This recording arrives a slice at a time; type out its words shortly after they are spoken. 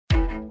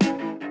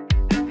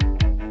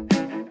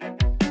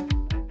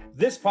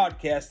This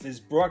podcast is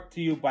brought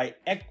to you by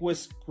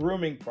Equus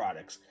Grooming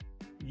Products,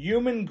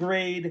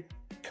 human-grade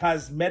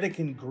cosmetic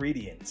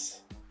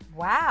ingredients.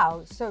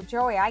 Wow. So,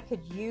 Joey, I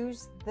could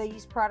use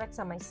these products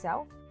on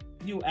myself?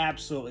 You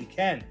absolutely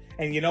can.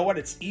 And you know what?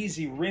 It's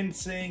easy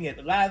rinsing.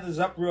 It lathers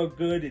up real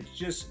good. It's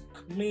just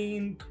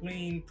clean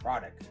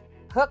product.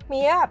 Hook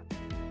me up.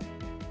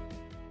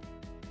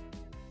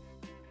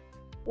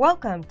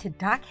 Welcome to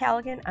Doc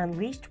Halligan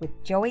Unleashed with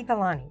Joey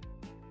Villani.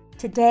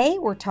 Today,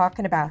 we're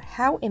talking about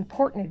how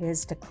important it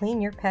is to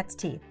clean your pet's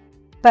teeth.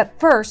 But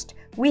first,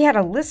 we had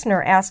a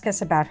listener ask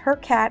us about her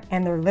cat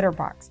and their litter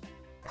box.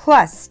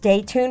 Plus,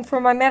 stay tuned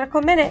for my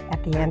medical minute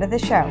at the end of the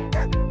show.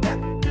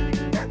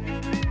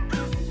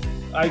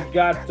 I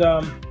got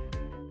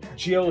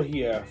Jill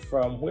here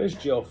where's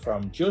Jill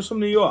from? Jill's from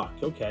New York.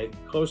 Okay,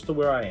 close to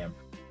where I am.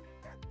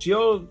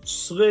 Jill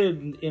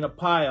slid in a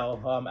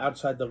pile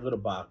outside the litter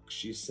box.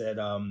 She said,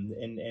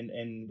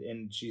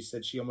 and she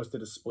said she almost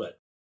did a split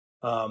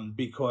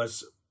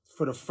because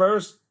for the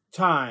first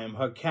time,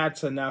 her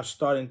cats are now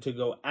starting to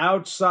go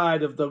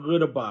outside of the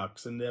litter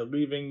box and they're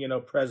leaving,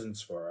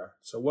 presents for her.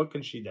 So what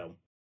can she do?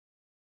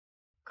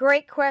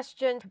 Great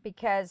question,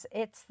 because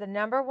it's the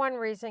number one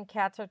reason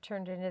cats are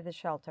turned into the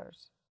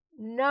shelters.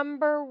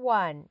 Number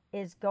one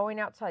is going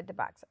outside the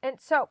box. And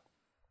so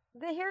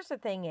here's the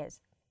thing is,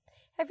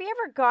 have you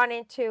ever gone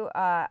into,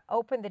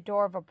 opened the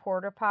door of a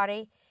porta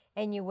potty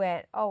and you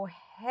went, oh,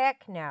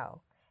 heck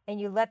no,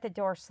 and you let the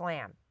door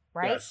slam,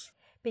 right? Yes.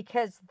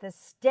 Because the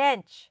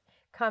stench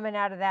coming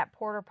out of that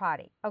porta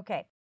potty.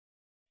 Okay,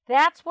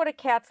 that's what a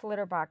cat's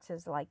litter box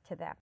is like to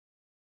them.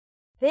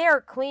 They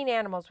are clean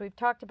animals. We've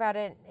talked about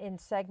it in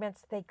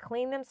segments. They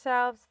clean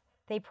themselves.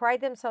 They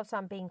pride themselves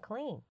on being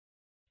clean.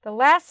 The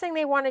last thing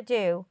they want to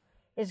do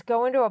is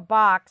go into a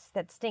box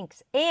that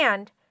stinks.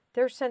 And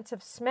their sense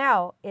of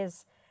smell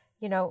is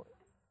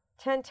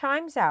 10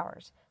 times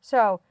ours.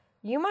 So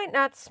you might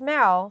not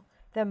smell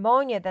the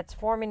ammonia that's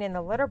forming in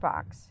the litter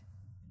box,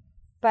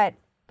 but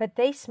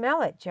they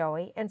smell it,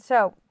 Joey. And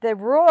so the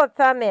rule of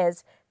thumb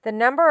is the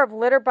number of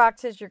litter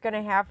boxes you're going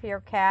to have for your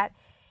cat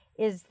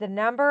is the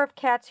number of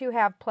cats you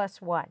have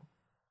plus one.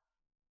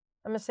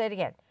 I'm going to say it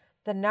again.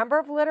 The number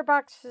of litter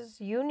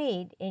boxes you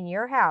need in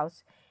your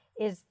house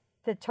is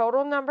the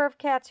total number of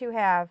cats you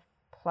have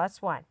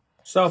plus one.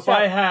 So if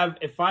I have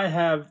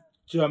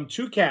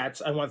two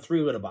cats, I want 3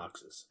 litter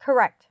boxes.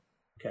 Correct.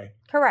 Okay.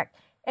 Correct.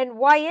 And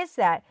why is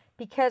that?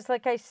 Because,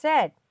 like I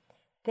said,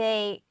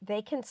 they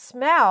can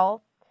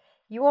smell.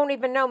 You won't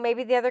even know.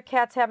 Maybe the other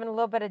cat's having a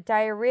little bit of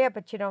diarrhea,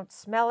 but you don't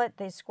smell it.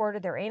 They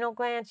squirted their anal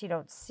glands. You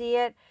don't see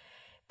it.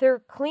 They're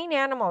clean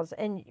animals,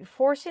 and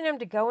forcing them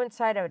to go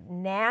inside a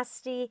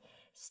nasty,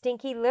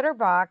 stinky litter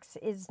box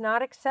is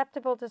not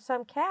acceptable to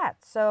some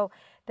cats. So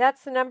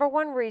that's the number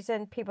one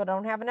reason people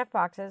don't have enough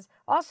boxes.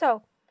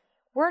 Also,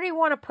 where do you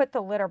want to put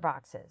the litter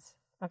boxes?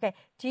 Okay.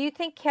 Do you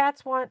think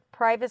cats want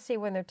privacy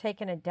when they're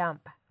taking a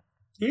dump?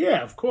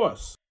 Yeah, of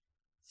course.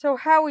 So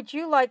how would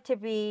you like to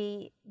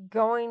be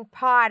going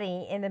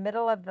potty in the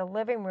middle of the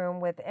living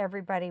room with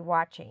everybody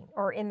watching,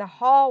 or in the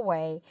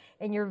hallway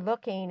and you're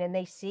looking and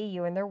they see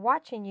you and they're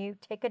watching you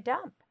take a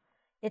dump?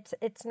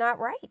 It's not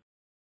right.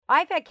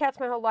 I've had cats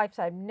my whole life,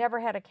 so I've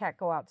never had a cat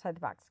go outside the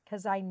box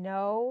because I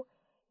know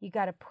you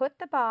got to put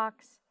the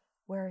box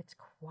where it's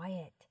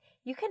quiet.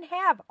 You can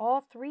have all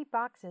 3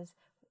 boxes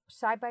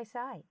side by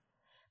side,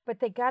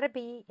 but they got to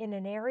be in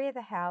an area of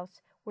the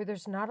house where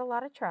there's not a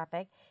lot of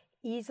traffic,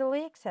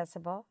 easily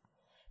accessible.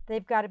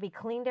 They've got to be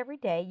cleaned every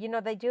day.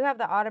 They do have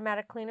the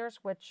automatic cleaners,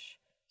 which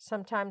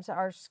sometimes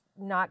are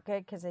not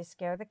good because they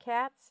scare the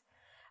cats.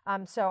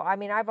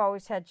 I've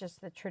always had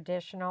just the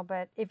traditional,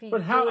 but if you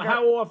how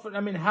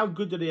often? How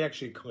good do they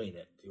actually clean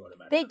it? The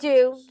automatic. They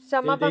do.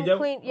 Some of them do?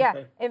 clean. Yeah.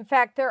 Okay. In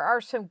fact, there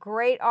are some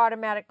great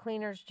automatic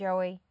cleaners,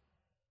 Joey.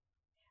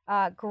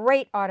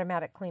 Great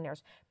automatic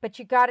cleaners, but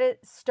you got to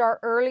start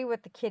early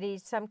with the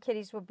kitties. Some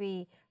kitties will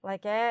be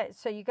like,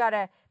 so you got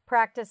to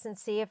practice and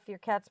see if your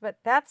cat's, but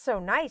that's so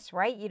nice,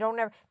 right? You don't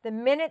ever, the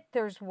minute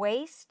there's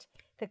waste,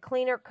 the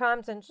cleaner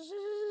comes and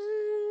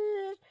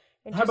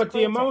how about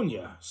the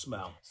ammonia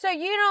smell? So,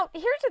 here's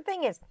the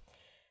thing is,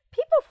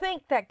 people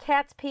think that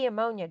cats pee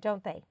ammonia,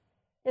 don't they?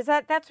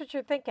 That's what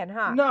you're thinking,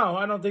 huh? No,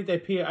 I don't think they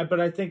pee, but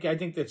I think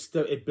that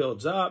still it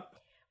builds up.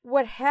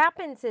 What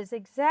happens is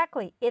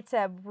it's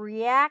a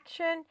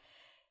reaction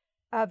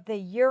of the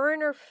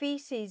urine or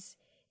feces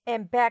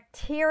and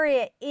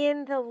bacteria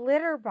in the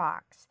litter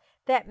box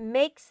that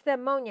makes the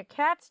ammonia.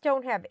 Cats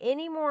don't have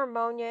any more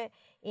ammonia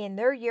in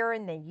their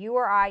urine than you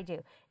or I do.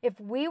 If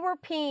we were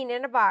peeing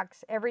in a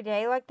box every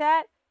day like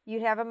that,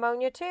 you'd have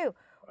ammonia too.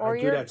 Or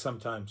I do that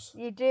sometimes.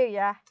 You do,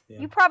 yeah?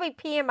 You probably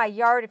pee in my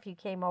yard if you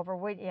came over,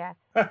 wouldn't you?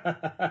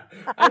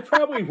 I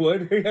probably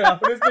would.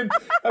 There's been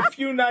a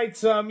few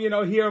nights,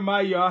 here in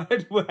my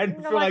yard when I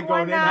didn't feel like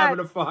going in having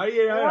a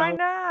fire. Why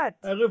not?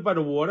 I live by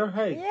the water.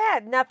 Hey. Yeah,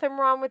 nothing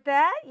wrong with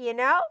that,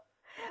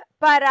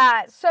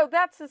 But so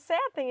that's the sad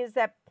thing is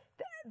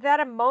that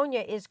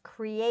ammonia is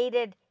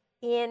created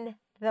in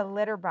the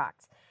litter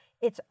box.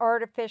 It's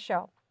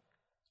artificial.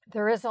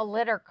 There is a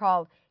litter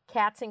called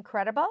Cat's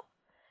Incredible.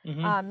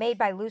 made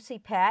by Lucy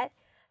Pet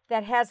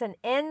that has an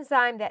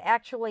enzyme that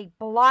actually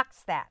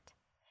blocks that.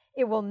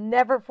 It will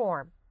never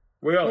form.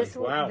 Really?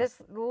 Wow. This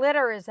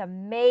litter is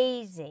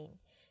amazing.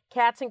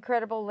 Cat's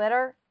Incredible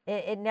Litter.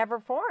 It never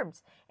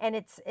forms. And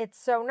it's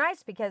so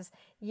nice because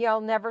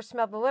you'll never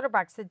smell the litter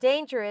box. The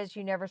danger is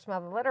you never smell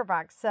the litter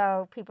box.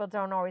 So people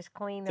don't always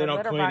clean their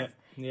litter box.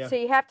 Yeah. So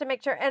you have to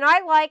make sure. And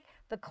I like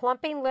the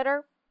clumping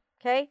litter.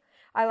 Okay.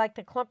 I like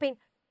the clumping,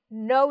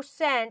 no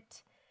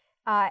scent,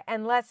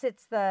 unless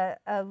it's the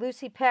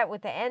Lucy Pet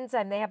with the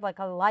enzyme. They have like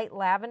a light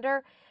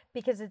lavender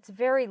because it's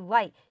very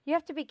light. You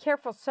have to be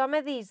careful. Some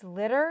of these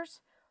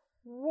litters,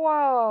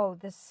 whoa,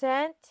 the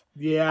scent.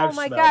 Yeah, oh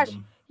my gosh.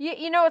 Them.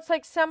 You know, it's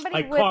like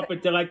somebody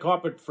they're like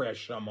carpet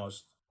fresh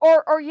almost.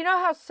 Or you know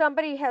how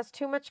somebody has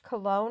too much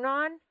cologne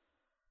on?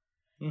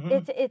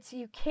 Mm-hmm.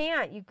 You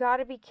can't. You got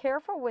to be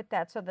careful with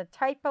that. So the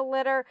type of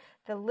litter,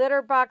 the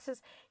litter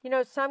boxes, you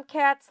know, some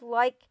cats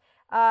like,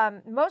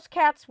 most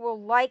cats will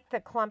like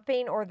the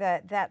clumping or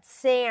that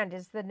sand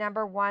is the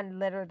number one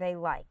litter they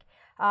like,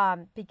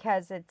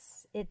 because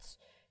it's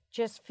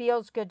just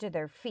feels good to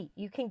their feet.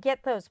 You can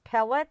get those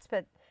pellets,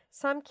 but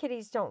some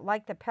kitties don't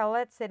like the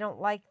pellets. They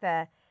don't like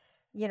the,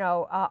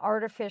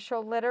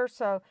 artificial litter.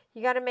 So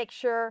you got to make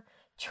sure,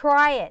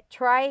 try it.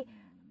 Try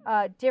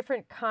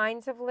different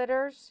kinds of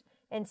litters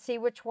and see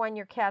which one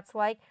your cats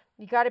like.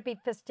 You got to be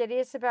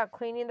fastidious about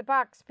cleaning the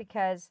box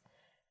because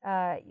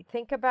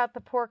think about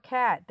the poor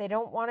cat. They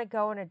don't want to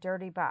go in a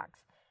dirty box.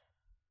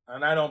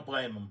 And I don't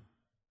blame them.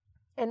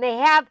 And they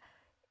have,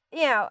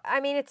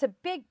 it's a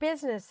big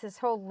business, this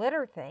whole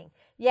litter thing.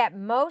 Yet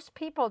most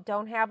people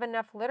don't have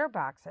enough litter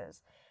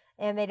boxes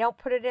and they don't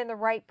put it in the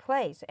right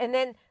place. And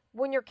then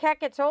when your cat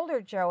gets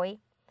older, Joey,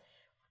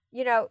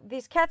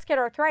 these cats get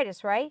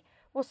arthritis, right?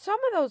 Well, some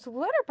of those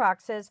litter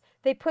boxes,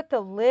 they put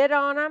the lid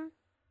on them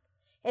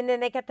and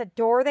then they got the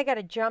door they got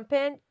to jump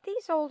in.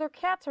 These older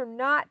cats they're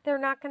not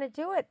going to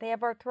do it. They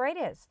have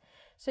arthritis.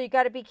 So you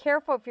got to be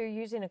careful if you're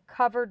using a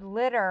covered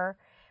litter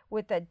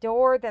with a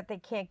door that they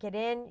can't get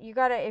in. You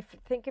got to,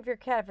 think of your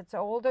cat, if it's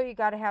older, you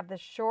got to have the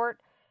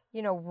short,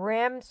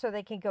 rim so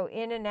they can go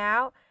in and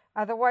out.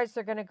 Otherwise,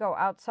 they're going to go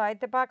outside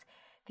the box.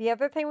 The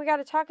other thing we got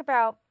to talk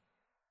about,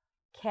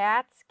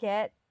 cats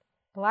get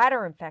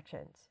bladder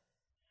infections.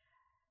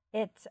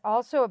 It's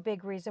also a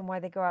big reason why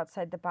they go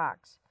outside the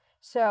box.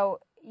 So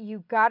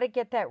you got to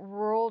get that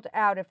ruled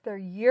out if they're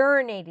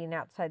urinating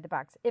outside the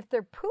box. If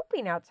they're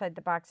pooping outside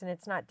the box and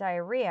it's not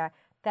diarrhea,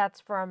 that's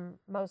from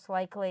most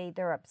likely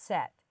they're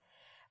upset.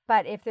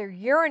 But if they're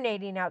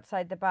urinating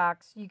outside the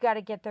box, you got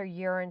to get their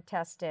urine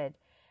tested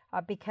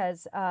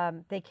because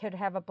they could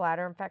have a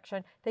bladder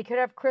infection. They could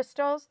have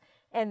crystals.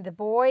 And the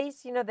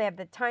boys, they have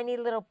the tiny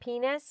little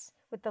penis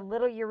with the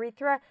little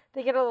urethra.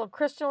 They get a little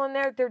crystal in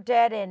there. They're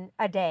dead in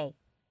a day.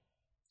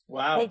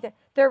 Wow.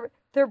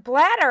 Their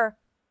bladder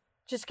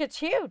just gets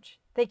huge.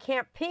 They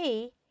can't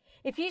pee.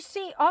 If you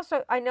see,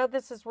 also, I know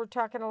we're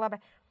talking a lot about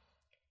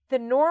the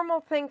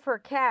normal thing for a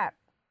cat.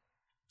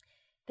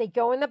 They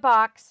go in the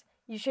box.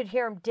 You should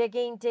hear them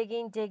digging,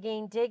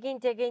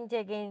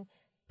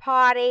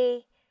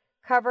 potty,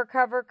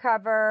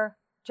 cover,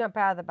 jump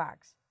out of the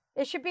box.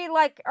 It should be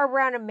like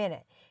around a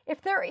minute.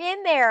 If they're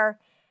in there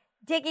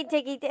digging,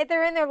 if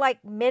they're in there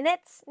like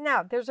minutes,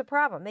 no, there's a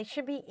problem. They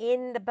should be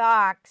in the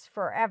box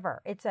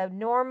forever. It's a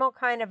normal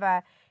kind of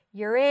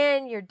you're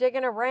in, you're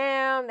digging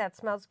around, that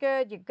smells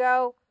good, you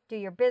go, do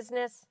your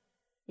business,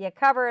 you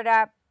cover it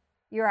up,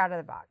 you're out of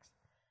the box.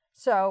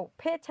 So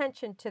pay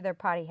attention to their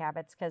potty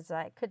habits because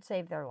it could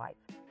save their life.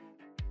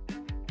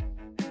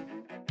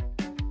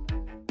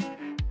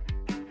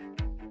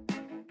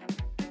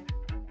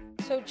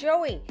 So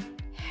Joey,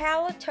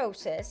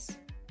 halitosis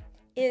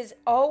is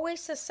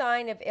always a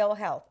sign of ill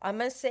health. I'm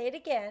going to say it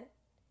again.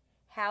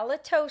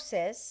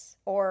 Halitosis,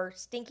 or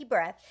stinky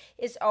breath,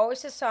 is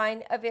always a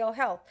sign of ill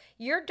health.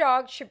 Your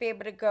dog should be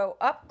able to go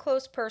up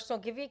close personal,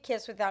 give you a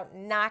kiss without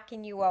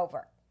knocking you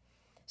over.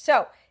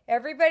 So,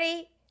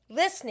 everybody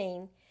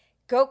listening,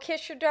 go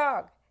kiss your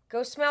dog.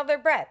 Go smell their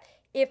breath.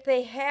 If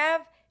they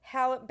have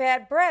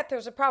bad breath,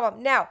 there's a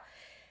problem. Now,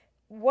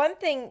 one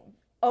thing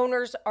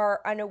owners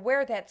are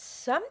unaware that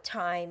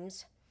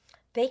sometimes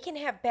they can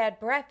have bad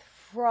breath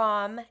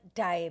from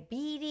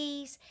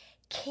diabetes,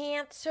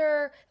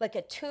 cancer, like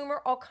a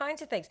tumor, all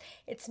kinds of things.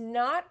 It's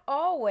not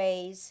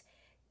always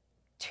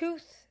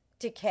tooth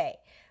decay.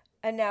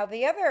 And now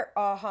the other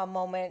aha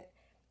moment,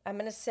 I'm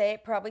going to say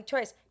it probably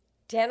twice.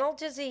 Dental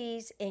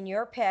disease in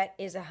your pet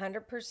is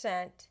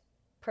 100%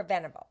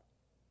 preventable.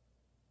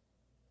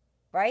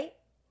 Right?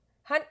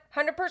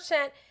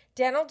 100%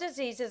 dental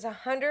disease is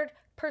 100%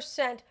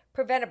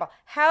 preventable.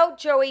 How,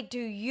 Joey,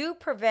 do you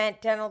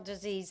prevent dental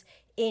disease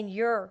in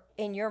your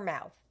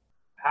mouth?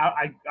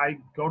 I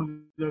go to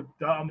the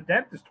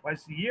dentist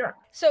twice a year.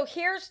 So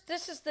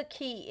this is the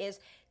key is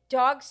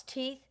dogs'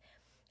 teeth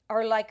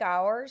are like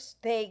ours.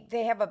 They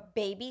have a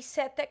baby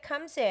set that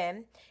comes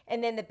in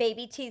and then the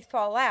baby teeth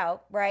fall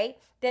out, right?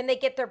 Then they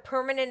get their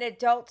permanent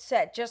adult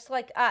set just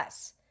like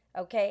us,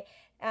 okay?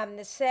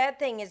 The sad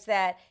thing is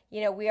that,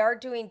 we are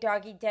doing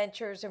doggy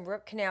dentures and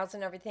root canals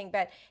and everything,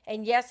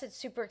 and yes, it's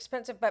super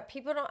expensive, but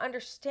people don't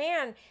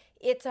understand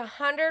it's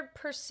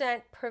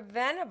 100%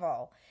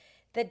 preventable.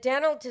 The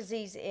dental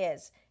disease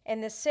is.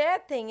 And the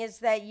sad thing is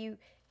that you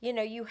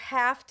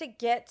have to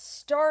get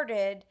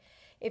started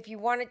if you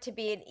want it to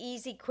be an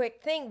easy,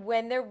 quick thing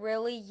when they're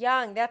really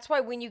young. That's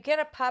why when you get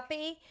a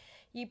puppy,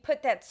 you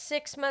put that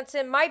 6 months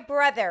in. My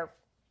brother,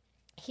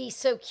 he's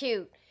so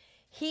cute.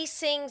 He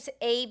sings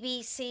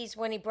ABCs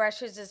when he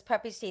brushes his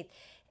puppy's teeth.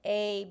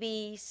 A,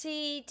 B,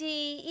 C,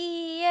 D,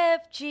 E,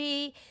 F,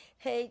 G,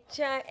 H,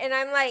 I. And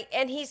I'm like,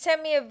 and he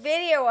sent me a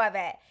video of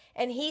it.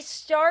 And he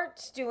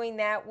starts doing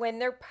that when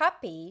they're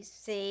puppies,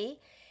 see?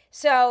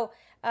 So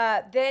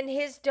then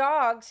his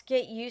dogs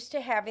get used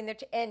to having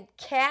and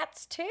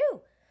cats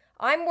too.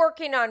 I'm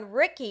working on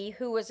Ricky,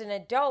 who was an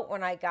adult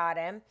when I got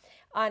him,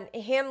 on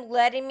him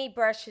letting me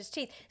brush his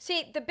teeth.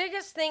 See, the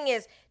biggest thing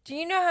is, do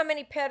you know how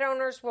many pet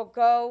owners will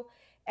go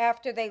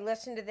after they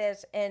listen to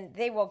this and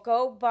they will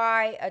go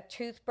buy a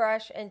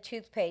toothbrush and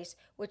toothpaste,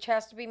 which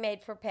has to be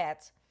made for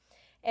pets.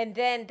 And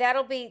then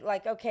that'll be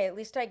like, okay, at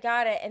least I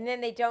got it. And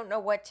then they don't know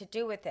what to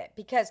do with it.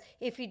 Because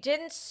if you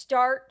didn't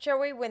start,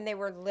 Joey, when they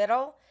were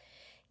little,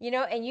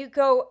 and you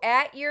go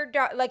at your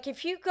dog, like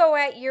if you go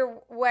at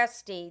your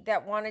Westie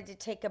that wanted to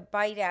take a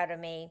bite out of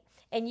me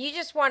and you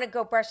just want to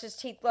go brush his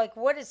teeth, like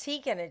what is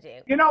he going to do?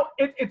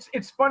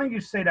 It's funny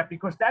you say that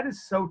because that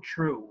is so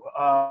true.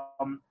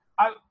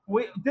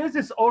 There's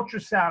this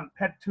ultrasound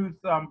pet tooth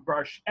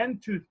brush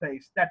and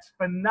toothpaste that's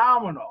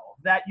phenomenal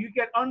that you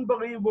get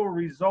unbelievable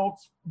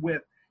results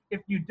with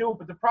if you do it.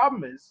 But the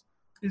problem is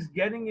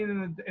getting it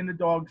in the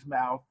dog's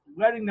mouth,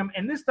 letting them,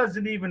 and this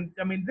doesn't even,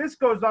 this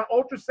goes on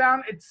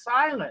ultrasound, it's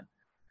silent,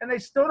 and they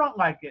still don't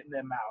like it in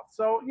their mouth.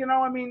 So,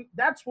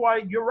 that's why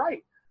you're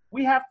right.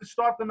 We have to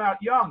start them out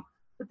young.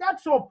 But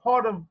that's all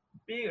part of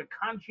being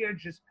a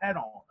conscientious pet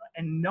owner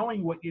and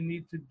knowing what you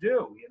need to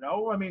do,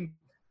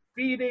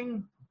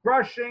 feeding,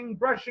 brushing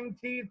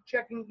teeth,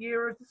 checking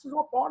ears. This is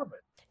all part of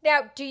it.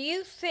 Now, do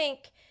you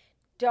think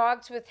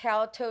dogs with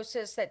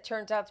halitosis that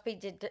turns out to be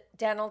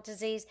dental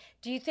disease,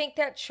 do you think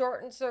that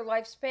shortens their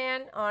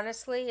lifespan?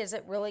 Honestly, is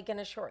it really going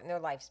to shorten their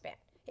lifespan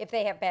if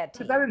they have bad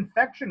teeth? Because that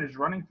infection is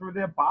running through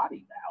their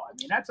body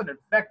now. That's an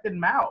infected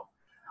mouth.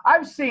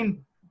 I've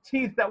seen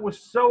teeth that were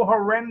so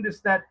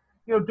horrendous that,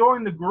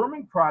 during the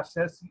grooming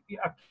process,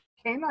 a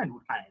canine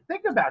would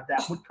think about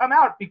that, would come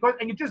out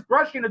and you're just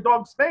brushing a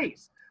dog's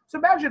face. So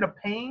imagine the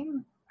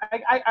pain.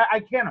 I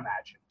can't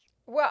imagine.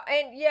 Well,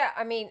 and yeah,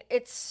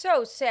 it's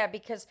so sad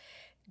because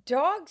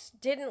dogs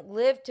didn't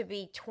live to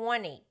be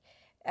 20,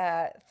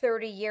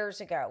 30 years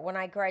ago when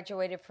I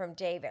graduated from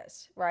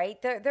Davis,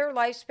 right? Their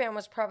lifespan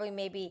was probably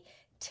maybe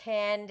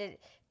 10 to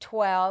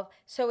 12.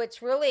 So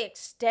it's really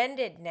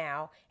extended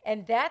now.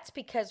 And that's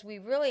because we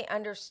really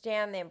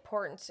understand the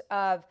importance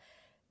of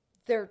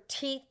their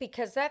teeth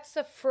because that's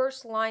the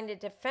first line of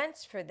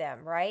defense for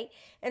them, right?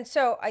 And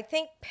so I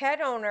think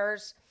pet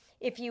owners,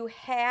 if you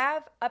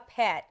have a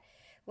pet,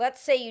 let's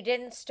say you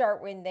didn't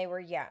start when they were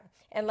young.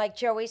 And like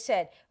Joey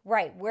said,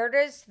 right, where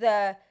does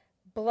the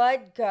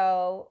blood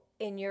go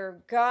in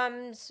your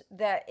gums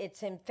that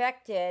it's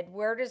infected?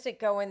 Where does it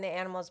go in the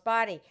animal's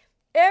body?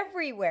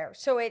 Everywhere.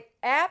 So it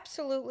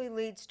absolutely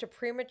leads to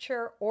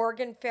premature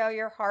organ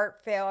failure,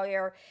 heart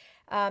failure,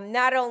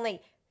 not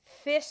only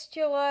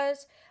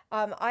fistulas.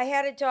 I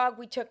had a dog,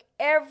 we took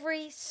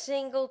every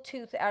single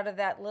tooth out of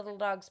that little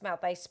dog's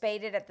mouth. I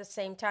spayed it at the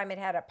same time it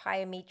had a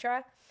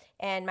pyometra.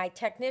 And my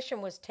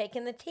technician was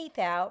taking the teeth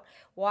out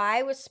while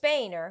I was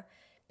spaying her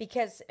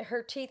because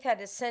her teeth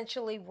had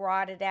essentially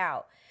rotted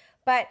out.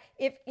 But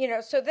if,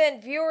 so then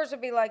viewers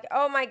would be like,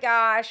 oh my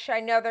gosh, I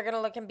know they're going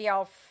to look and be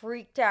all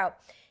freaked out.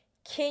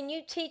 Can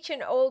you teach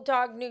an old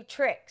dog new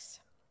tricks?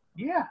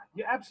 Yeah,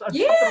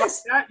 absolutely.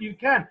 Yes. Like that you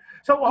can.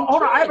 So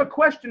hold on, I have a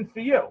question for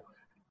you.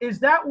 Is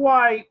that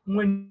why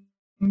when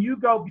you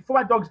go, before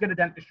my dogs get a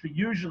dentistry,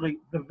 usually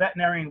the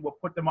veterinarian will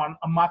put them on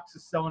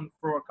amoxicillin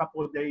for a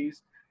couple of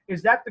days?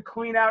 Is that to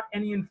clean out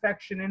any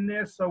infection in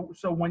there? So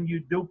when you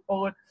do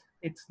pull it,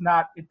 it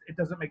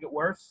doesn't make it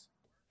worse?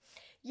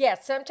 Yeah,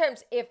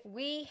 sometimes if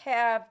we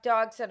have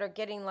dogs that are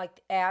getting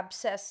like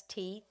abscess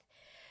teeth,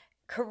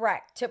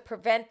 correct, to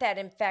prevent that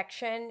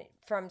infection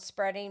from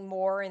spreading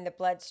more in the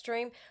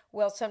bloodstream,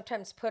 we'll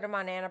sometimes put them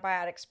on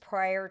antibiotics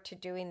prior to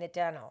doing the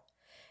dental.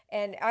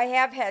 And I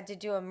have had to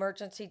do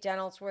emergency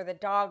dentals where the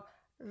dog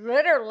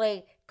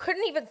literally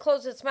couldn't even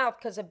close its mouth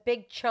because a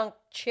big chunk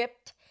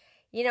chipped.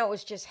 It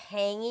was just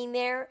hanging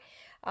there,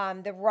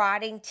 the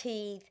rotting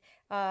teeth.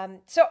 You've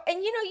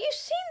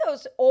seen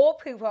those old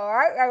people,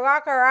 right? They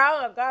walk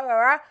around,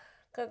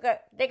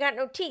 they got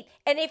no teeth.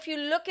 And if you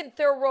look in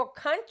third world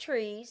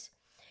countries,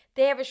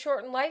 they have a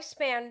shortened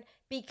lifespan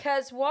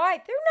because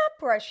why? They're not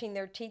brushing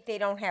their teeth. They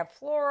don't have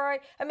fluoride.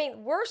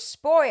 We're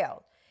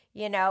spoiled.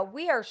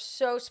 We are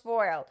so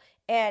spoiled.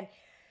 And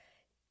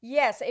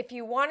yes, if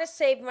you want to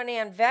save money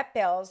on vet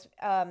bills,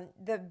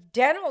 the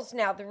dentals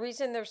now, the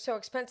reason they're so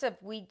expensive,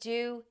 we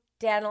do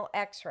dental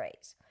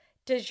x-rays.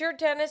 Does your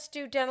dentist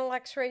do dental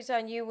x-rays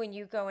on you when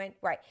you go in?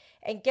 Right.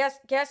 And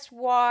guess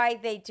why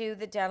they do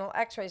the dental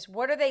x-rays?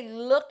 What are they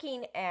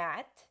looking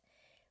at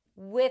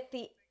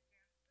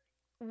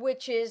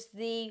which is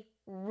the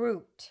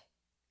root?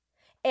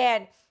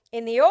 And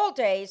in the old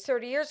days,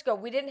 30 years ago,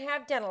 we didn't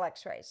have dental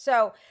x-rays.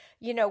 So,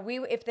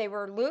 if they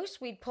were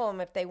loose, we'd pull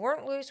them. If they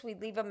weren't loose, we'd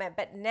leave them in.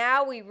 But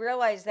now we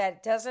realize that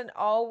it doesn't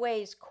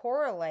always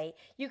correlate.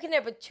 You can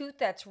have a tooth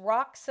that's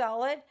rock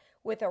solid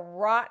with a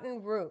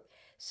rotten root.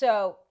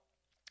 So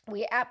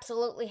we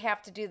absolutely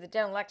have to do the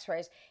dental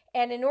x-rays.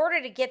 And in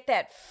order to get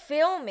that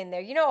film in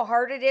there, you know how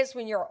hard it is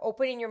when you're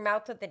opening your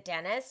mouth with the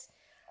dentist?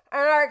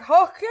 And I'm like,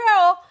 oh,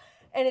 girl,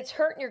 and it's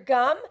hurting your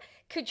gum.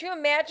 Could you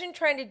imagine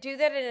trying to do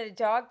that in a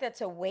dog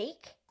that's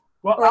awake?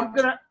 Well, I'm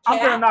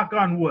gonna knock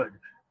on wood.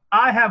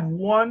 I have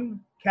one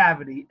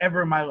cavity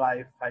ever in my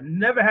life. I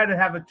never had to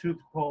have a tooth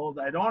pulled.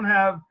 I don't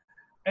have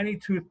any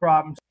tooth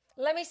problems.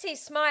 Let me see.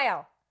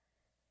 Smile.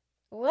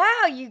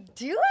 Wow, you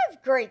do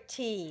have great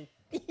teeth.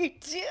 You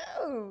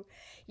do.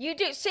 You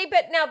do. See,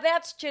 but now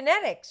that's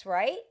genetics,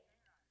 right?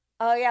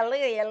 Oh, yeah, look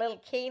at your little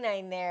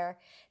canine there.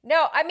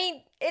 No, I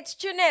mean, it's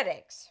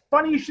genetics.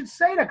 Funny you should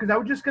say that, because I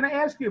was just going to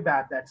ask you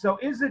about that. So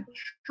is it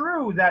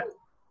true that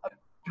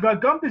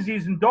gum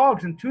disease in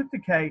dogs and tooth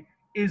decay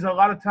is a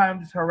lot of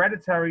times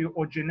hereditary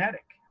or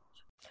genetic?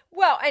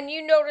 Well, and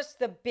you notice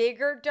the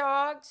bigger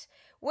dogs.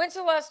 When's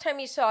the last time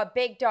you saw a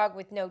big dog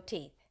with no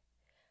teeth?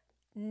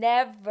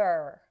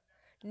 Never.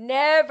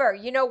 Never.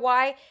 You know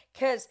why?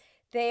 Because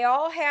they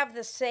all have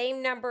the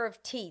same number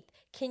of teeth.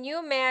 Can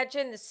you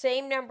imagine the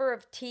same number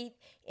of teeth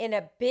in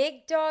a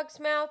big dog's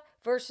mouth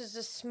versus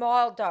a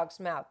small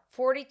dog's mouth?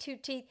 42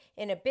 teeth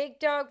in a big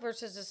dog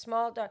versus a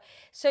small dog.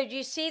 So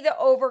you see the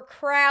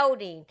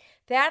overcrowding.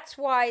 That's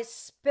why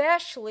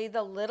especially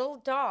the little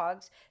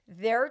dogs,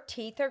 their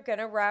teeth are going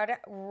to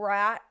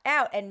rot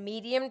out, and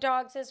medium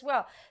dogs as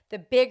well. The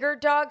bigger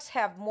dogs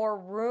have more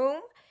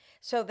room,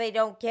 so they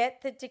don't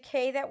get the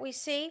decay that we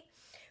see.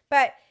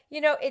 But,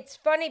 it's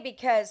funny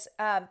because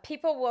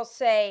people will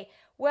say,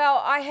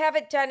 well, I have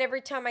it done every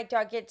time my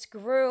dog gets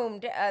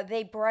groomed.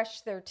 They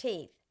brush their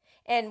teeth,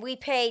 and we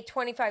pay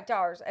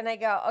 $25. And I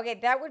go, okay,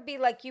 that would be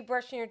like you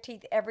brushing your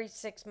teeth every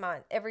 6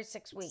 months, every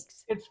 6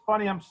 weeks. It's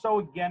funny. I'm so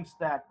against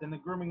that. In the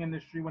grooming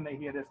industry, when they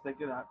hear this,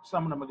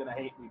 some of them are gonna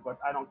hate me, but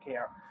I don't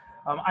care.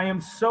 I am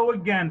so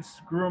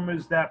against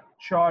groomers that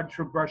charge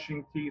for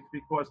brushing teeth,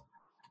 because,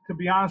 to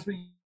be honest with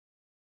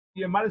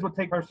you might as well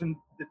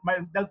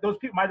those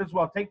people might as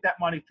well take that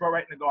money, throw it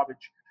right in the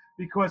garbage.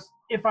 Because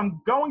if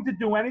I'm going to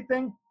do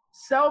anything,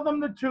 sell them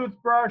the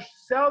toothbrush,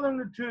 sell them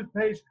the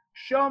toothpaste,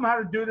 show them how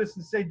to do this,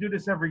 and say, do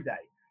this every day.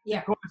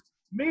 Yeah. Because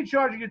me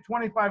charging you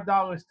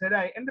 $25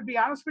 today, and to be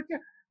honest with you,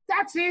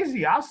 that's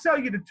easy. I'll sell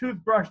you the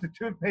toothbrush, the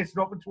toothpaste,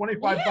 for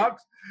 $25,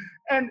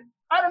 and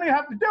I don't even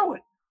have to do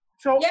it.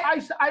 So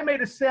I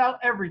made a sale,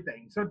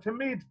 everything. So to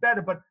me, it's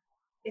better, but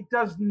it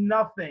does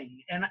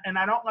nothing. And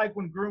I don't like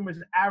when groomers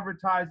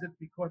advertise it,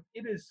 because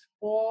it is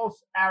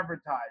false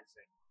advertising.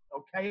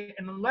 Okay,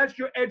 and unless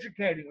you're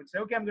educating and say,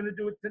 okay, I'm going to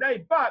do it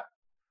today, but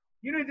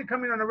you need to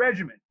come in on a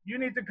regimen. You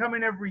need to come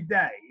in every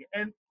day,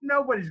 and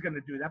nobody's going to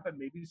do that, but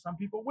maybe some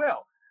people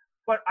will.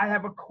 But I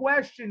have a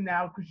question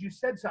now, because you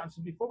said something.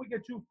 So before we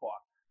get too far,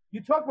 you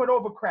talk about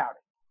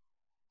overcrowding.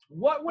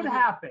 What would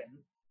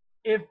happen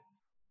if,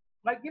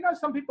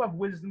 some people have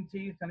wisdom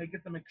teeth and they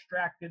get them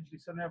extracted, they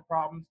suddenly have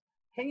problems.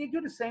 Can you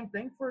do the same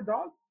thing for a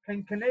dog?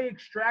 Can they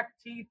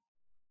extract teeth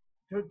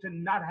to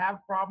not have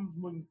problems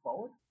moving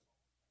forward?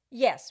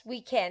 Yes,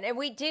 we can. And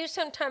we do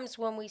sometimes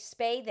when we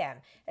spay them,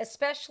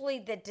 especially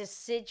the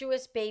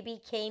deciduous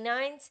baby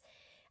canines.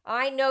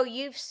 I know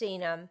you've seen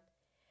them.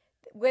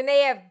 When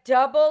they have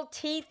double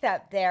teeth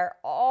up there,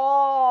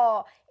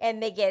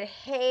 and they get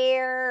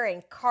hair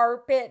and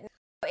carpet.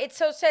 It's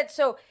so sad.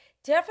 So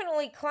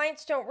definitely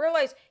clients don't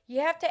realize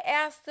you have to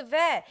ask the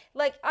vet.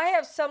 Like, I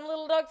have some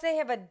little dogs, they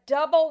have a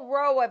double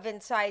row of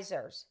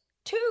incisors.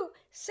 2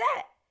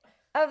 set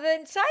of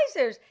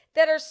incisors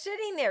that are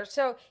sitting there.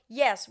 So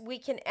yes, we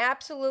can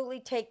absolutely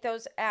take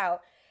those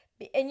out.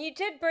 And you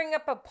did bring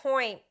up a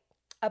point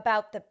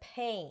about the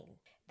pain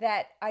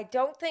that I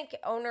don't think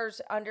owners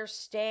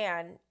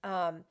understand,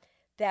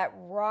 that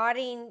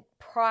rotting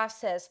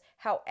process,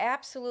 how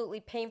absolutely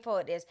painful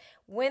it is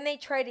when they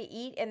try to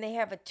eat and they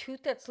have a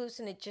tooth that's loose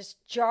and it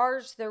just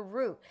jars their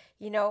root,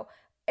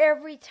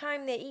 every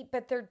time they eat.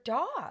 But they're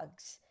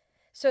dogs,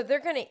 so they're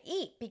going to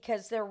eat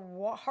because they're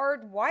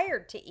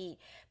hardwired to eat.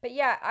 But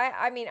yeah,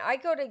 I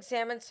go to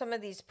examine some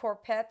of these poor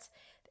pets,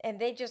 and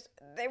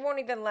they won't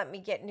even let me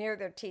get near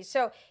their teeth.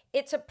 So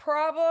it's a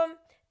problem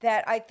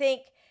that I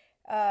think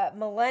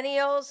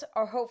millennials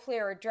hopefully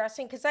are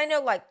addressing, because I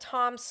know, like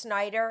Tom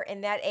Snyder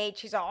in that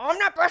age, he's like, I'm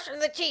not brushing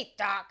the teeth,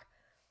 doc.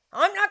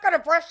 I'm not going to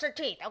brush the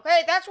teeth,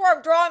 okay? That's where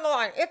I'm drawing the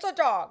line. It's a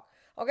dog,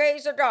 okay?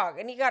 He's a dog.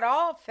 And he got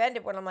all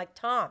offended when I'm like,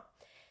 Tom,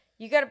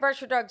 you got to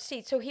brush your dog's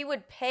teeth. So he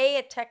would pay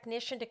a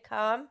technician to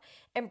come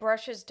and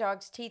brush his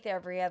dog's teeth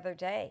every other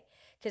day,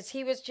 because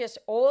he was just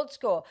old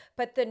school.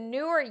 But the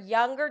newer,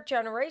 younger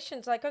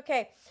generation's like,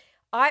 okay,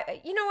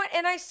 You know what?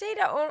 And I say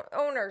to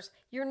owners,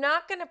 you're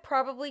not going to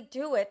probably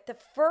do it the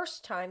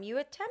first time you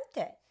attempt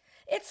it.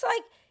 It's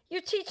like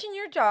you're teaching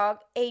your dog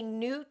a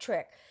new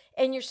trick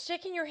and you're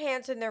sticking your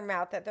hands in their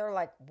mouth that they're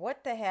like,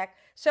 what the heck?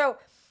 So,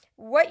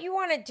 what you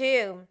want to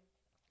do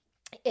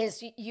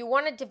is you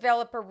want to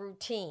develop a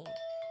routine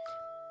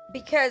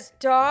because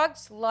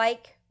dogs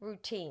like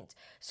routines.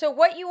 So,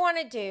 what you want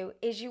to do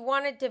is you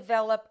want to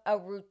develop a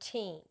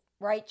routine,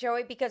 right,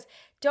 Joey? Because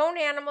don't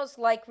animals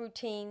like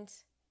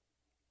routines?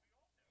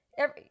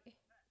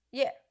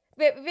 Yeah,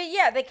 but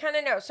yeah, they kind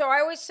of know. So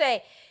I always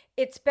say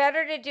it's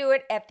better to do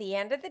it at the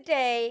end of the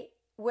day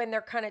when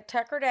they're kind of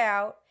tuckered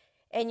out,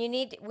 and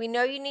we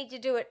know you need to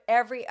do it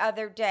every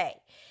other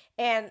day.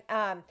 And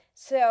and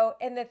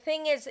the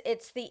thing is,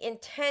 it's the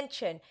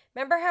intention.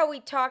 Remember how we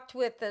talked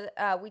with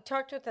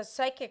the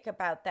psychic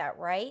about that,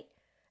 right?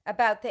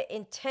 About the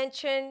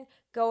intention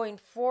going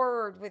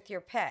forward with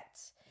your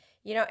pets.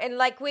 And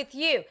like with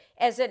you,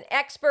 as an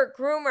expert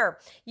groomer,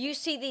 you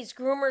see these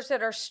groomers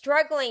that are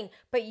struggling,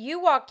 but you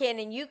walk in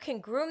and you can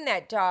groom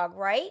that dog,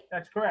 right?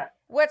 That's correct.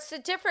 What's the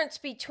difference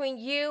between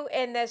you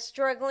and the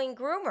struggling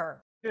groomer?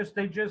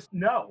 They just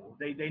know.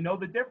 They know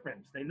the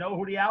difference. They know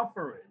who the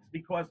alpha is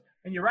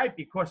and you're right,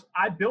 because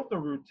I built a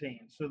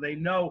routine. So they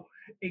know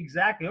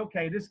exactly,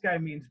 okay, this guy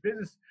means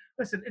business.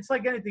 Listen, it's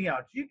like anything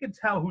else. You can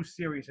tell who's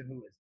serious and who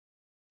isn't.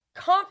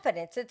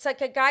 Confidence. It's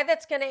like a guy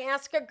that's going to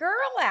ask a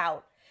girl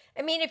out.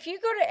 I mean, if you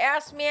go to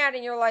ask me out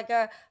and you're like,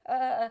 do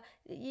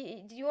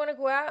you want to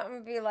go out?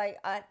 And be like,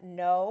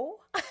 no.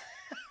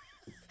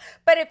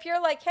 But if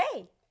you're like,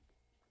 hey,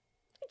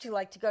 would you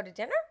like to go to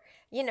dinner?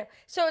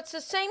 So it's the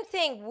same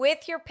thing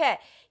with your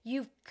pet.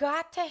 You've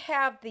got to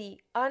have the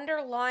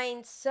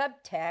underlying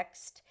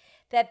subtext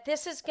that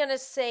this is going to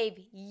save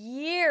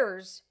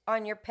years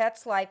on your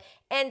pet's life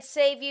and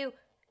save you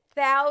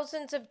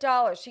thousands of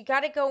dollars. You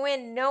got to go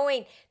in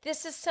knowing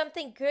this is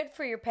something good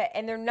for your pet,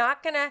 and they're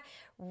not going to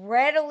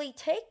readily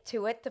take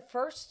to it the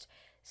first,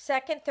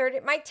 second, third.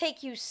 It might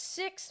take you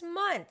 6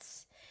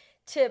 months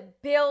to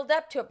build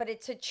up to it, but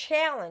it's a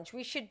challenge.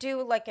 We should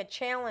do like a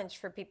challenge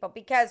for people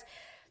because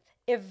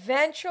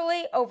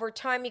eventually over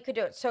time you could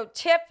do it. So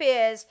tip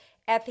is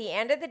at the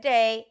end of the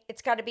day,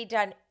 it's got to be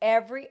done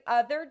every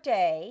other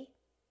day.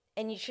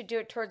 And you should do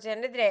it towards the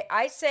end of the day.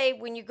 I say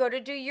when you go to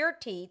do your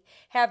teeth,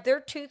 have their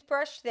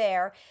toothbrush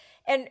there.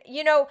 And,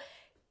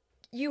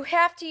 you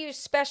have to use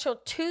special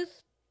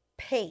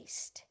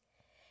toothpaste.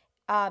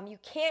 You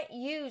can't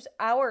use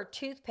our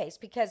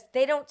toothpaste because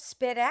they don't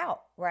spit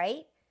out,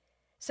 right?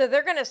 So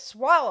they're going to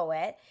swallow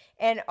it.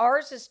 And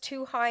ours is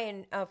too high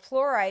in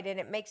fluoride and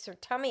it makes their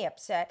tummy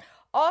upset.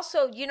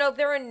 Also,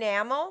 their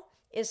enamel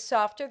is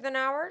softer than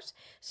ours.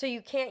 So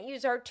you can't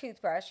use our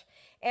toothbrush.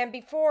 And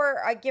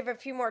before I give a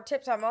few more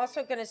tips, I'm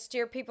also going to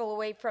steer people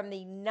away from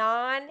the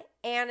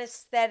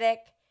non-anesthetic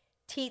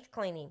teeth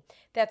cleaning.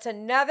 That's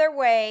another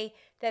way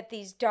that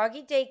these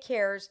doggy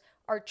daycares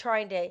are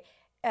trying to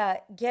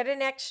get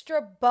an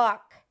extra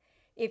buck,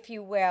 if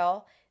you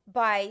will,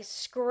 by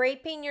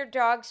scraping your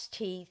dog's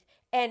teeth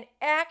and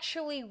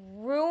actually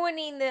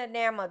ruining the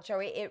enamel,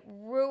 Joey. It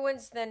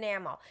ruins the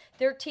enamel.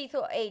 Their teeth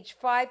will age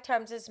 5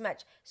 times as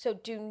much. So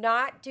do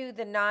not do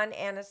the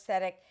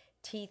non-anesthetic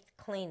teeth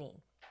cleaning.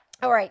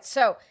 All right,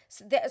 so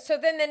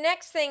then the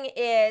next thing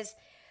is,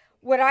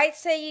 what I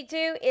say you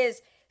do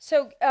is,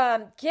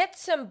 get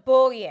some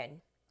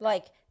bouillon,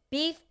 like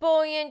beef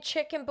bouillon,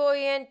 chicken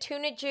bouillon,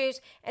 tuna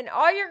juice, and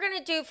all you're going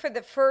to do for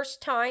the first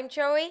time,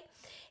 Joey,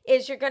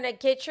 is you're going to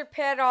get your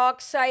pet all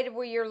excited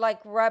where you're like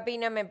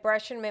rubbing them and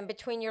brushing them in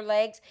between your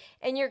legs,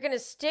 and you're going to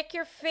stick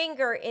your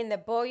finger in the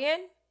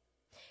bouillon,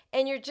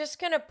 and you're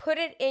just going to put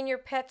it in your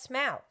pet's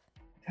mouth.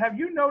 Have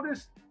you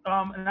noticed,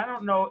 and I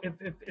don't know if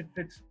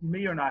it's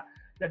me or not,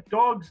 that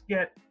dogs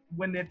get,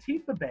 when their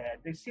teeth are bad,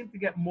 they seem to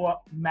get more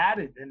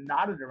matted and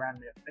knotted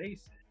around their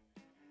faces.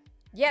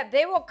 Yeah,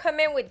 they will come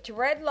in with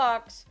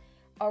dreadlocks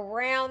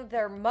around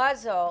their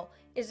muzzle.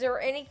 Is there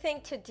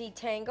anything to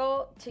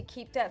detangle to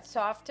keep that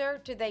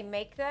softer? Do they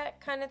make that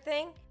kind of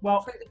thing?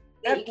 Well,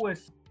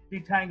 Equus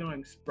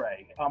detangling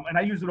spray, and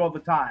I use it all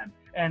the time.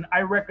 And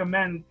I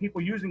recommend people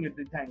using a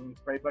detangling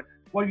spray, but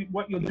what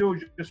you'll do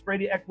is you spray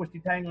the Equus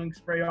detangling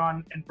spray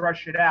on and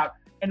brush it out,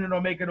 and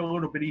it'll make it a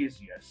little bit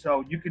easier.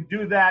 So you could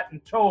do that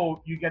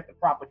until you get the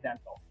proper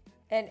dental.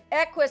 And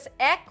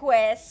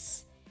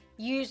Equus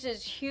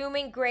uses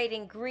human grade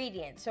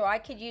ingredients, so I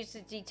could use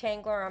the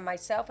detangler on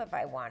myself if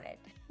I wanted.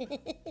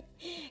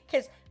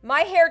 Because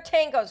my hair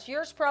tangles.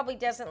 Yours probably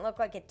doesn't look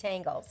like it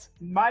tangles.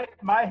 My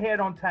hair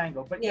don't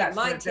tangle, but yeah, yes,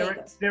 mine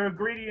tangles. Their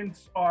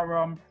ingredients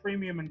are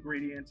premium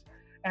ingredients,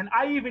 and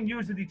I even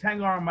use the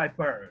detangler on my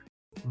bird.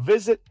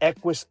 Visit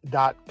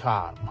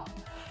Equus.com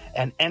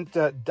and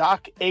enter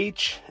Doc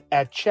H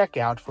at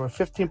checkout for a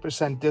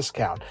 15%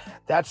 discount.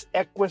 That's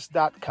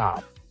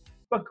Equus.com.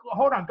 But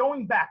hold on,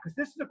 going back, because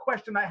this is a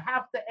question I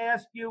have to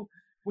ask you,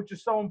 which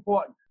is so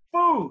important.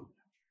 Food,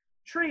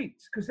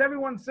 treats, because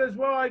everyone says,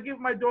 well, I give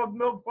my dog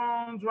milk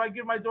bones, or I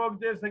give my dog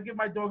this, I give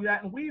my dog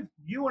that. And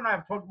you and I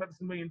have talked about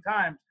this a million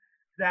times,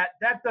 that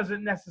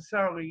doesn't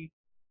necessarily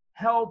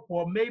help,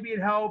 or maybe it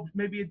helps,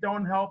 maybe it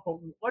don't help. But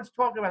let's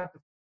talk about the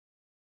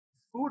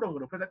food a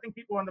little, because I think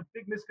people are on a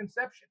big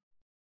misconception.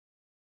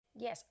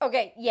 Yes.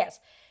 Okay. Yes.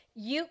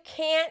 You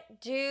can't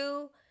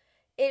do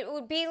it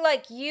would be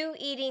like you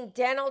eating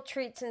dental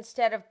treats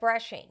instead of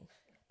brushing.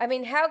 I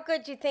mean, how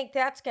good do you think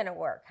that's going to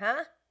work,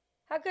 huh?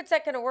 How good's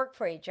that going to work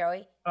for you,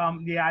 Joey?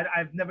 Yeah,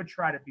 I've never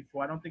tried it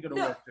before. I don't think it'll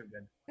No. work too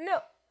good.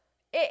 No.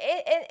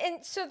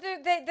 And so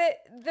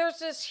there's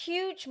this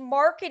huge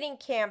marketing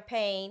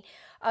campaign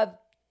of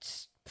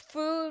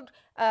food,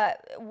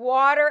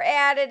 water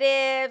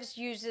additives,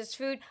 uses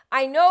food.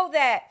 I know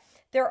that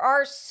there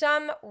are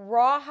some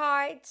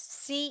rawhides,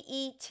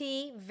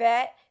 CET,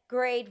 vet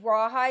grade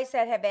rawhides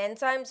that have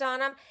enzymes on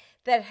them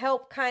that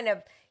help kind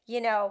of,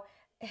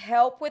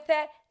 help with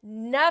that.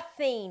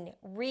 Nothing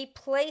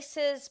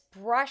replaces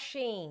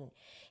brushing.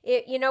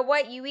 You know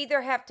what? You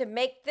either have to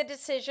make the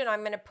decision,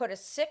 I'm going to put a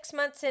 6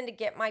 months in to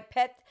get my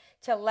pet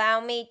to allow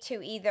me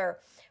to either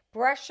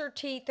brush their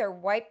teeth or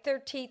wipe their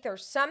teeth or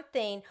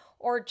something,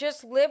 or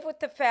just live with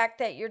the fact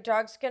that your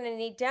dog's going to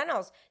need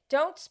dentals.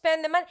 Don't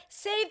spend the money.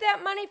 Save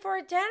that money for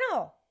a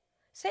dental.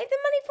 Save the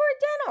money for a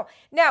dental.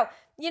 Now,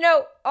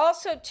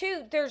 also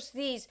too, there's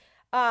these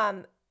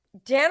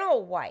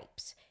dental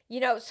wipes.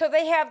 So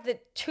they have the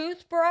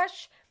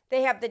toothbrush,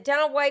 they have the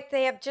dental wipe,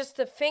 they have just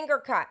the finger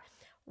cut.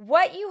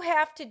 What you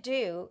have to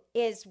do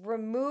is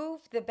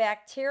remove the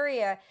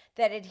bacteria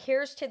that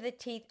adheres to the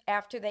teeth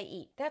after they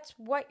eat. That's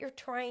what you're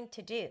trying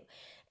to do.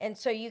 And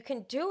so you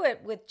can do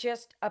it with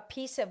just a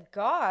piece of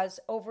gauze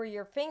over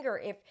your finger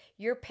if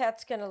your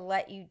pet's going to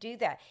let you do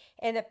that.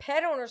 And the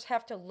pet owners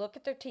have to look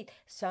at their teeth.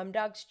 Some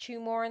dogs chew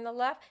more on the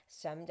left,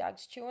 some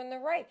dogs chew on the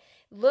right.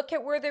 Look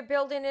at where they're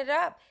building it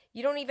up.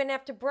 You don't even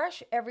have to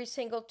brush every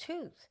single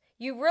tooth.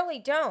 You really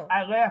don't.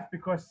 I laugh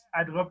because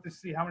I'd love to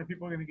see how many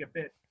people are going to get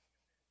bit.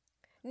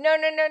 No.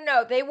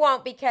 They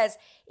won't, because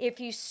if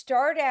you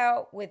start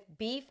out with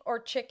beef or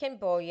chicken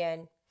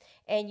bouillon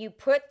and you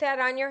put that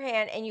on your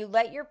hand and you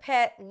let your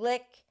pet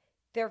lick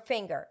their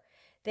finger,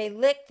 they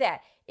lick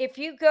that. If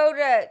you go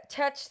to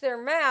touch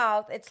their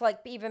mouth, it's like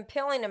even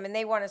peeling them and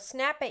they want to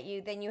snap at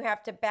you, then you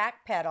have to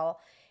backpedal.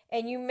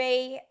 And you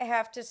may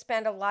have to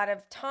spend a lot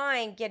of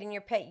time getting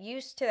your pet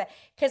used to that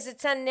because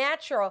it's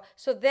unnatural.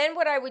 So then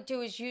what I would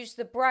do is use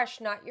the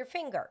brush, not your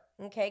finger,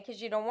 okay?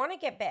 Because you don't want to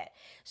get bit.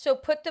 So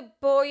put the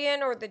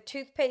bouillon or the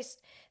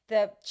toothpaste,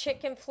 the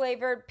chicken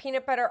flavored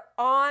peanut butter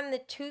on the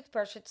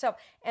toothbrush itself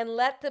and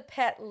let the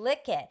pet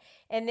lick it.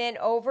 And then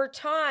over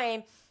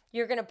time,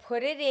 you're going to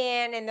put it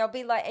in and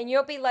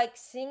you'll be like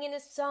singing a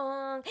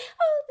song.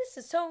 Oh, this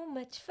is so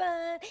much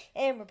fun.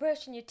 And we're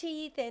brushing your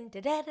teeth and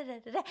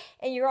da-da-da-da-da.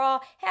 And you're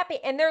all happy.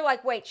 And they're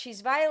like, wait,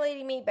 she's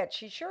violating me, but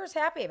she sure is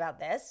happy about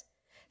this.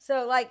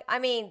 So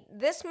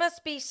this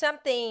must be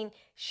something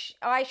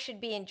I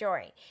should be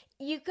enjoying.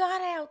 You got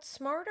to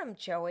outsmart them,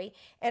 Joey.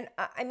 And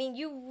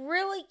you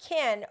really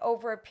can,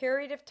 over a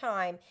period of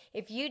time,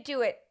 if you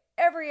do it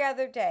every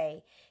other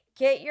day,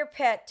 get your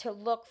pet to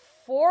look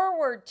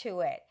forward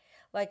to it.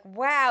 Like,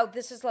 wow,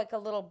 this is like a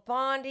little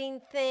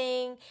bonding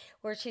thing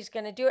where she's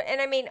going to do it.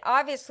 And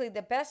obviously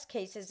the best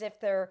case is if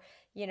they're,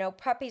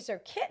 puppies or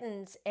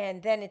kittens,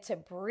 and then it's a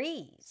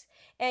breeze.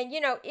 And,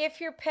 if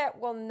your pet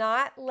will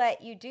not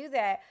let you do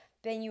that,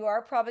 then you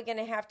are probably going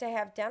to have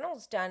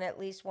dentals done at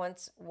least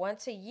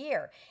once a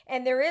year.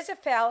 And there is a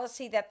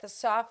fallacy that the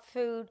soft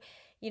food,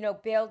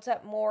 builds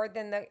up more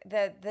than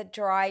the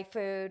dry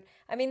food.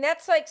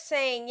 That's like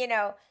saying,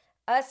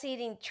 us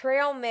eating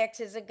trail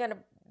mix isn't going to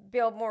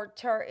build more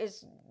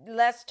is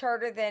less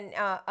tartar than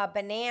a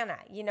banana.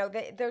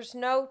 There's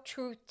no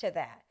truth to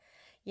that.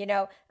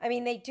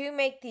 They do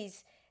make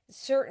these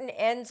certain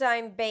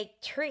enzyme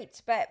baked treats,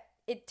 but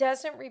it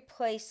doesn't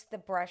replace the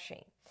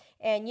brushing.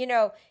 And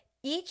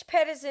each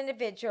pet is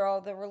individual.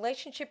 The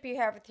relationship you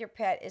have with your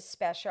pet is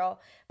special.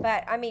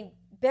 But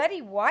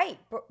Betty White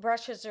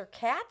brushes her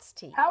cat's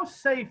teeth. How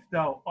safe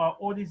though are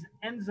all these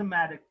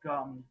enzymatic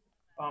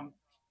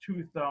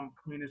tooth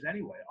cleaners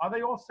anyway? Are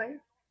they all safe?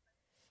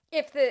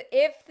 If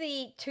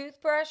the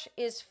toothbrush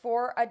is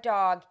for a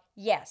dog,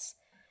 yes.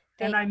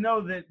 And I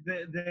know that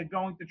they're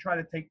going to try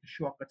to take the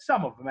shortcut,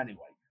 some of them anyway.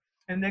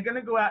 And they're going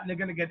to go out and they're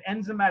going to get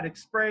enzymatic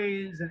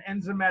sprays and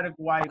enzymatic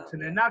wipes,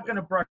 and they're not going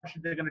to brush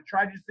it. They're going to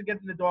try just to get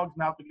in the dog's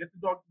mouth and get the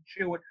dog to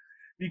chew it,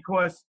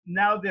 because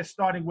now they're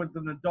starting with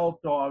an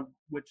adult dog,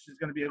 which is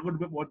going to be a little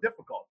bit more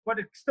difficult, but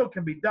it still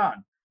can be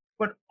done.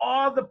 But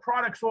are the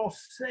products all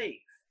safe?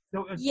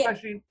 So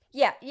especially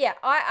Yeah.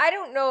 I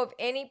don't know of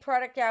any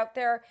product out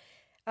there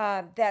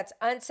that's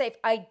unsafe.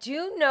 I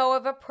do know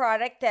of a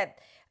product that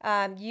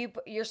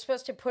you're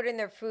supposed to put in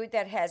their food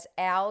that has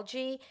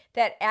algae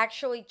that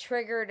actually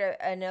triggered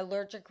an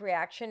allergic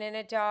reaction in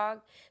a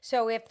dog.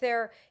 So if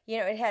it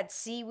had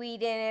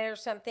seaweed in it or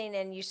something,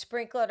 and you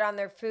sprinkle it on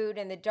their food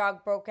and the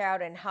dog broke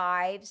out in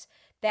hives,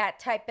 that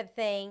type of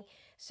thing.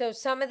 So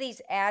some of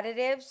these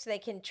additives, they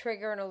can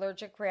trigger an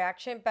allergic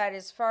reaction. But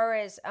as far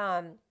as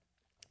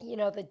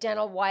the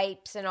dental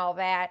wipes and all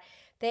that,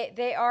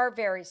 they are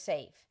very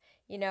safe.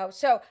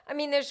 So, I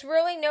mean, there's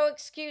really no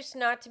excuse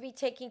not to be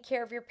taking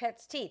care of your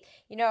pet's teeth.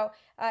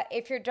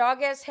 If your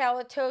dog has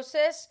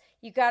halitosis,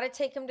 you got to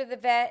take him to the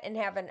vet and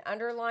have an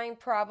underlying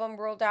problem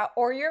ruled out,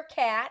 or your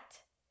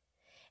cat.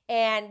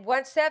 And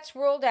once that's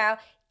ruled out,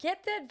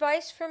 get the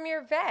advice from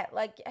your vet.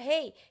 Like,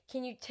 hey,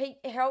 can you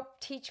help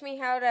teach me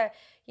how to,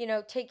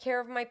 take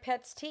care of my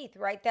pet's teeth,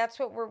 right? That's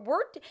what we're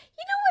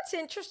what's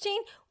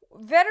interesting?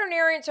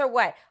 Veterinarians are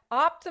what?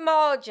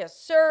 Ophthalmologists,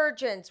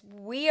 surgeons.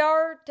 We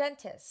are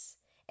dentists.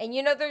 And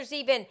there's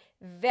even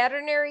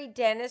veterinary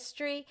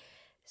dentistry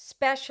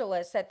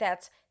specialists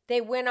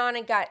they went on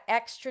and got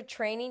extra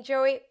training,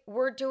 Joey.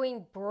 We're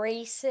doing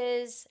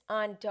braces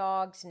on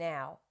dogs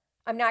now.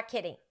 I'm not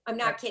kidding.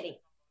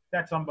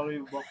 That's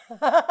unbelievable.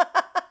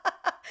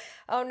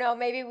 Oh no,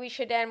 maybe we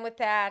should end with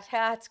that.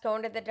 It's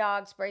going to the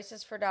dogs,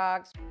 braces for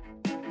dogs.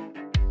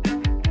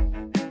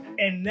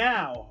 And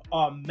now,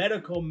 our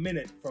medical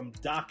minute from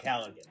Doc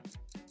Halligan.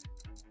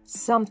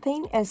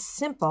 Something as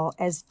simple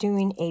as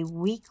doing a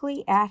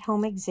weekly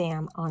at-home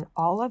exam on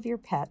all of your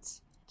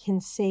pets can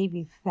save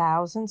you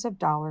thousands of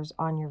dollars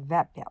on your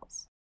vet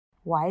bills.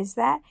 Why is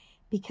that?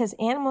 Because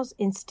animals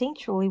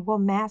instinctually will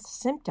mask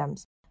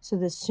symptoms. So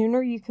the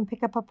sooner you can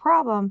pick up a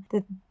problem,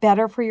 the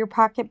better for your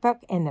pocketbook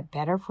and the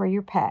better for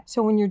your pet.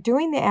 So when you're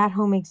doing the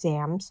at-home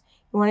exams,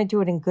 you want to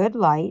do it in good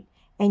light,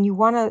 and you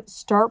want to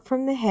start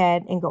from the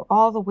head and go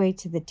all the way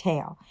to the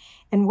tail.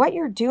 And what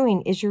you're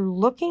doing is you're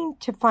looking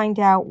to find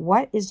out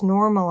what is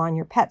normal on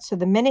your pet. So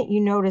the minute you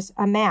notice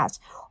a mass,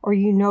 or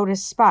you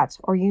notice spots,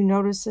 or you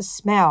notice a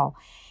smell,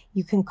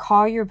 you can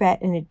call your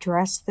vet and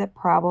address the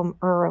problem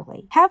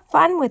early. Have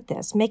fun with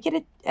this. Make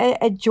it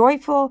a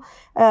joyful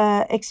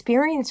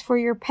experience for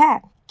your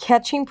pet.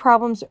 Catching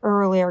problems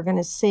early are going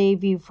to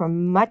save you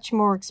from much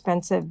more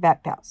expensive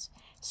vet bills.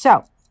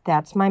 So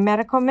that's my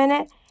medical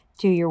minute.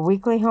 Do your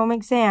weekly home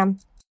exam.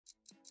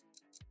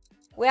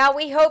 Well,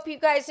 we hope you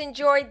guys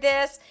enjoyed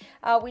this.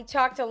 We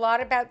talked a lot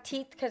about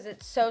teeth because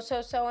it's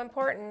so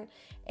important.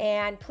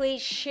 And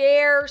please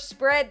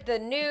spread the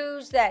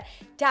news that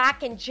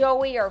Doc and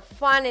Joey are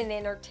fun and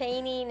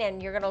entertaining,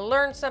 and you're going to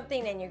learn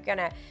something, and you're going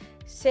to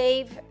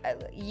save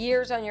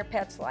years on your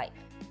pet's life.